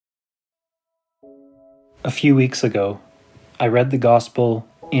A few weeks ago, I read the Gospel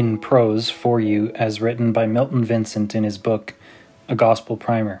in prose for you as written by Milton Vincent in his book, A Gospel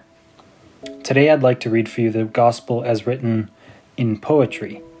Primer. Today I'd like to read for you the Gospel as written in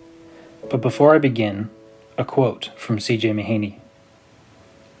poetry. But before I begin, a quote from C.J. Mahaney.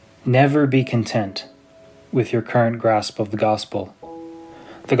 Never be content with your current grasp of the Gospel.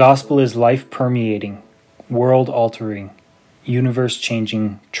 The Gospel is life-permeating, world-altering,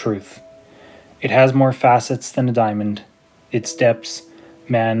 universe-changing truth. It has more facets than a diamond. Its depths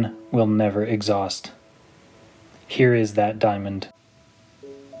man will never exhaust. Here is that diamond.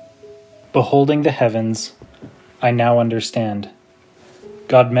 Beholding the heavens, I now understand.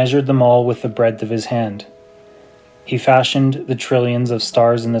 God measured them all with the breadth of his hand. He fashioned the trillions of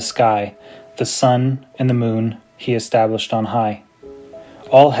stars in the sky, the sun and the moon he established on high.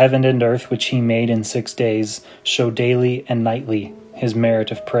 All heaven and earth which he made in 6 days show daily and nightly his merit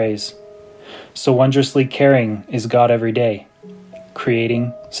of praise. So wondrously caring is God every day,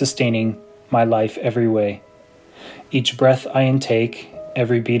 creating, sustaining my life every way. Each breath I intake,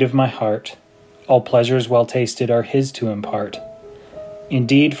 every beat of my heart, all pleasures well tasted are his to impart.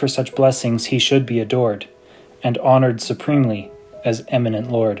 Indeed, for such blessings he should be adored, and honored supremely as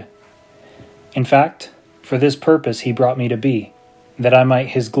eminent Lord. In fact, for this purpose he brought me to be, that I might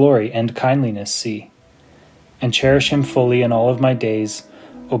his glory and kindliness see, and cherish him fully in all of my days,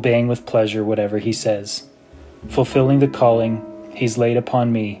 obeying with pleasure whatever he says, fulfilling the calling he's laid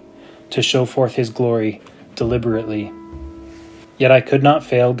upon me, to show forth his glory deliberately. Yet I could not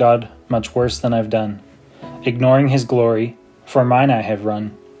fail God much worse than I've done, ignoring his glory, for mine I have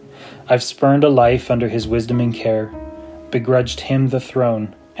run. I've spurned a life under his wisdom and care, begrudged him the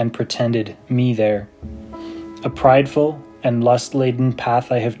throne, and pretended me there. A prideful and lust-laden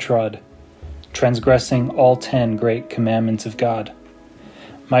path I have trod, transgressing all 10 great commandments of God.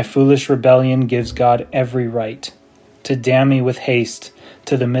 My foolish rebellion gives God every right to damn me with haste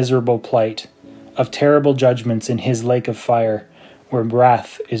to the miserable plight of terrible judgments in his lake of fire, where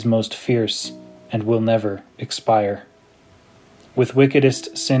wrath is most fierce and will never expire. With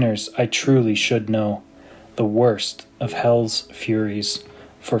wickedest sinners I truly should know the worst of hell's furies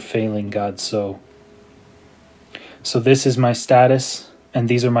for failing God so. So this is my status, and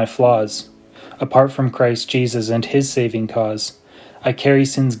these are my flaws. Apart from Christ Jesus and his saving cause, I carry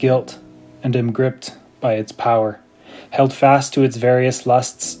sin's guilt, and am gripped by its power, held fast to its various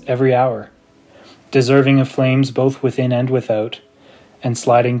lusts every hour, deserving of flames both within and without, and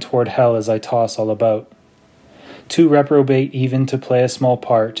sliding toward hell as I toss all about. Too reprobate even to play a small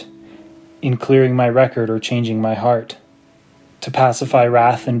part in clearing my record or changing my heart, to pacify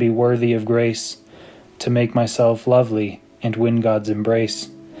wrath and be worthy of grace, to make myself lovely and win God's embrace.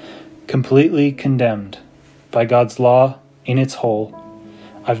 Completely condemned by God's law in its whole,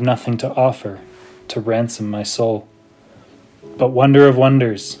 I've nothing to offer to ransom my soul. But wonder of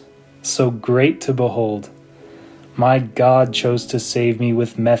wonders, so great to behold, my God chose to save me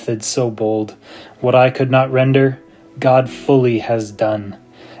with methods so bold. What I could not render, God fully has done,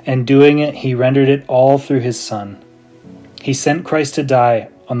 and doing it, he rendered it all through his Son. He sent Christ to die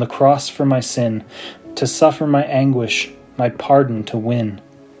on the cross for my sin, to suffer my anguish, my pardon to win.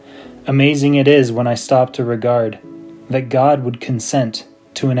 Amazing it is when I stop to regard that God would consent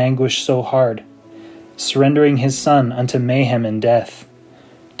to an anguish so hard, surrendering his Son unto mayhem and death,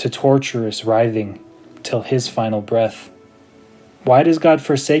 to torturous writhing till his final breath. Why does God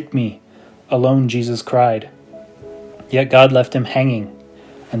forsake me? Alone Jesus cried. Yet God left him hanging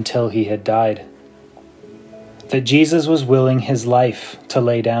until he had died. That Jesus was willing his life to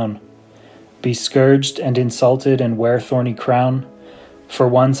lay down, be scourged and insulted and wear thorny crown, for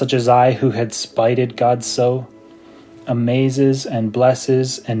one such as I who had spited God so, amazes and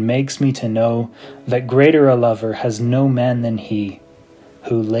blesses and makes me to know that greater a lover has no man than he,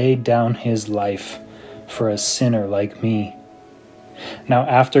 who laid down his life for a sinner like me. Now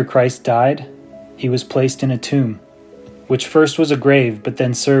after Christ died, he was placed in a tomb, which first was a grave, but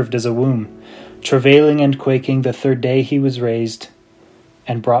then served as a womb. Travailing and quaking, the 3rd day he was raised,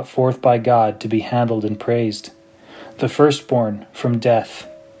 and brought forth by God to be handled and praised. The firstborn from death,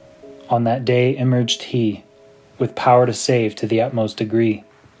 on that day emerged he, with power to save to the utmost degree.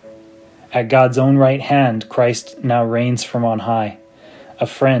 At God's own right hand, Christ now reigns from on high, a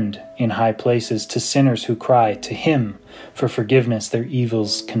friend in high places to sinners who cry to him for forgiveness their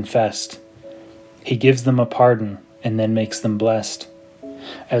evils confessed. He gives them a pardon and then makes them blessed.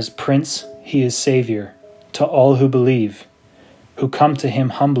 As Prince, he is Savior to all who believe, who come to him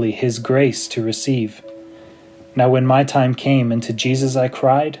humbly his grace to receive. Now when my time came and to Jesus I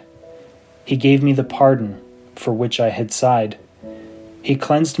cried, he gave me the pardon for which I had sighed. He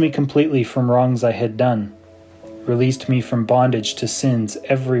cleansed me completely from wrongs I had done, released me from bondage to sins,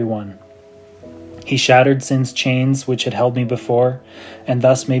 every one. He shattered sin's chains which had held me before, and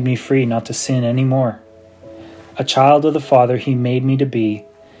thus made me free not to sin any more. A child of the Father he made me to be,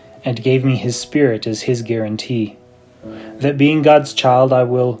 and gave me his Spirit as his guarantee, that being God's child I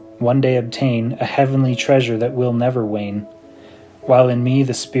will one day obtain a heavenly treasure that will never wane, while in me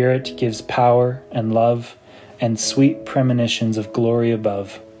the Spirit gives power and love and sweet premonitions of glory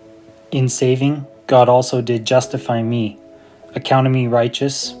above. In saving, God also did justify me, accounting me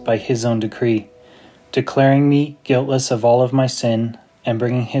righteous by his own decree, declaring me guiltless of all of my sin, and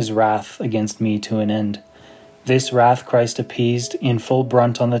bringing his wrath against me to an end. This wrath Christ appeased in full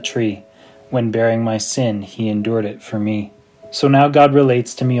brunt on the tree, when bearing my sin he endured it for me. So now God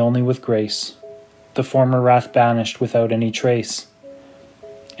relates to me only with grace, the former wrath banished without any trace.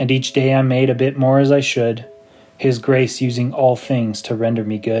 And each day I made a bit more as I should, his grace using all things to render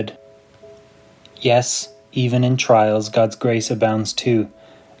me good. Yes, even in trials God's grace abounds too,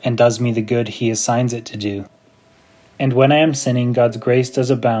 and does me the good he assigns it to do. And when I am sinning, God's grace does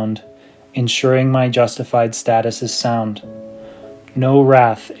abound, ensuring my justified status is sound. No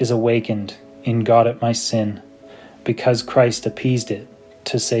wrath is awakened in God at my sin, because Christ appeased it,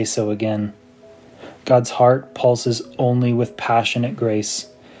 to say so again. God's heart pulses only with passionate grace,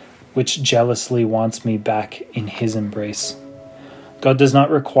 which jealously wants me back in his embrace. God does not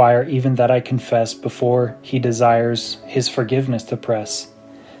require even that I confess before he desires his forgiveness to press.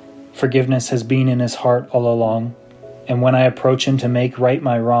 Forgiveness has been in his heart all along, and when I approach him to make right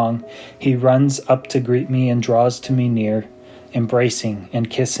my wrong, he runs up to greet me and draws to me near, embracing and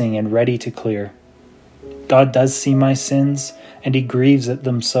kissing and ready to clear. God does see my sins, and he grieves at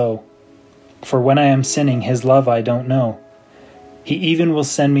them so. For when I am sinning, his love I don't know. He even will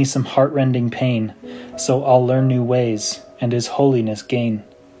send me some heart-rending pain, so I'll learn new ways and his holiness gain.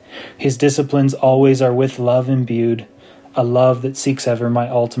 His disciplines always are with love imbued, a love that seeks ever my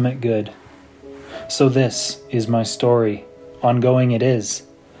ultimate good. So this is my story, ongoing it is.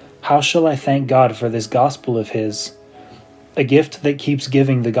 How shall I thank God for this gospel of his? A gift that keeps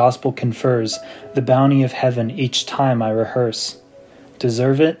giving the gospel confers the bounty of heaven each time I rehearse.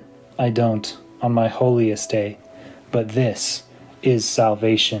 Deserve it? I don't, on my holiest day, but this is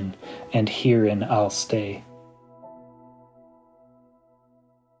salvation, and herein I'll stay.